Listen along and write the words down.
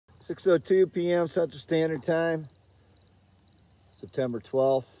6:02 p.m. Central Standard Time, September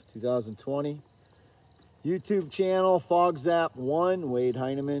 12th, 2020. YouTube channel, FogZap1, Wade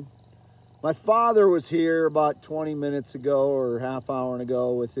Heineman. My father was here about 20 minutes ago or half hour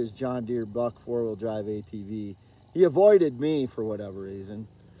ago with his John Deere Buck four-wheel drive ATV. He avoided me for whatever reason.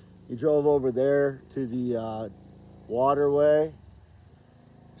 He drove over there to the waterway,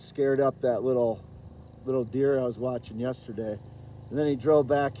 scared up that little deer I was watching yesterday. And then he drove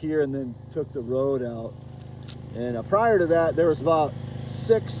back here and then took the road out. And prior to that, there was about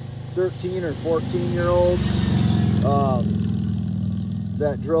 6 13 or 14-year-olds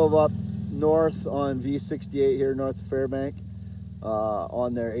that drove up north on V68 here north of Fairbank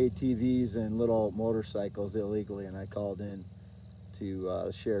on their ATVs and little motorcycles illegally. And I called in to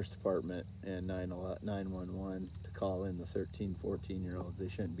the Sheriff's Department and 911 to call in the 13, 14-year-olds. They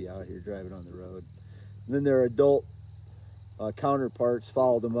shouldn't be out here driving on the road. And then their adult counterparts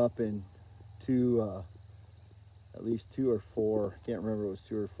followed them up in at least 2 or 4, I can't remember if it was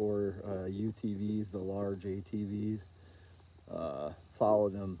 2 or 4 UTVs, the large ATVs,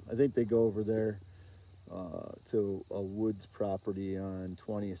 followed them. I think they go over there to a woods property on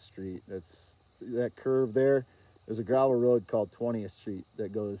 20th Street. That's that curve there. There's a gravel road called 20th Street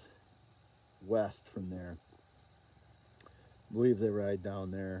that goes west from there. I believe they ride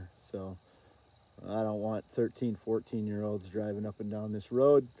down there. So I don't want 13, 14-year-olds driving up and down this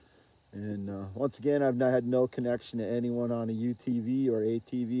road. And once again, I've had no connection to anyone on a UTV or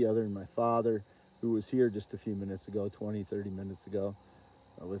ATV other than my father, who was here just a few minutes ago, 20, 30 minutes ago,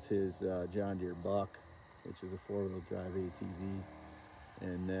 with his John Deere Buck, which is a four-wheel drive ATV.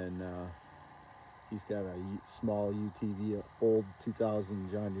 And then he's got a small UTV, old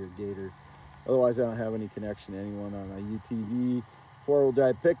 2000 John Deere Gator. Otherwise, I don't have any connection to anyone on a UTV, four-wheel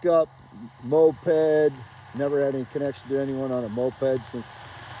drive pickup, moped. Never had any connection to anyone on a moped since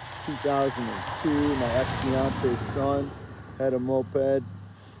 2002. My ex-fiance's son had a moped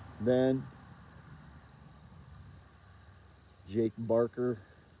then. Jake Barker.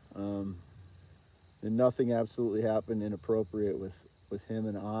 And nothing absolutely happened inappropriate with him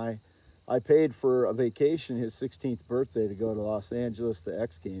and I. I paid for a vacation, his 16th birthday, to go to Los Angeles to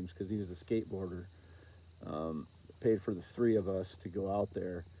X Games because he was a skateboarder. Paid for the 3 of us to go out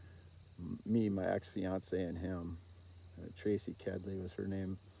there. Me, my ex-fiance, and him. Tracy Kedley was her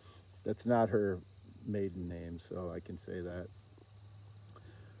name. That's not her maiden name, so I can say that.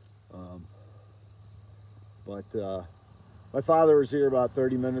 My father was here about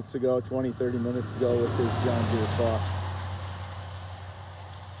 30 minutes ago, 20, 30 minutes ago with his John Deere Buck.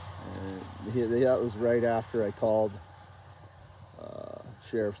 And that was right after I called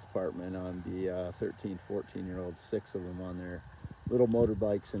Sheriff's Department on the 13, 14-year-olds, 6 of them on their little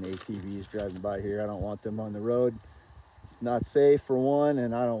motorbikes and ATVs driving by here. I don't want them on the road. It's not safe for one,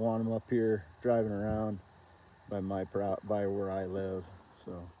 and I don't want them up here driving around by where I live.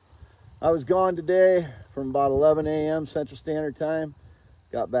 So I was gone today from about 11 a.m. Central Standard Time.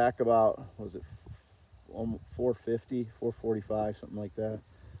 Got back about, was it 4:50, 4:45, something like that.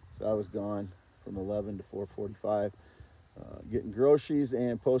 So I was gone from 11 to 4:45, getting groceries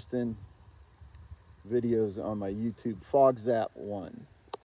and posting videos on my YouTube, FogZap1.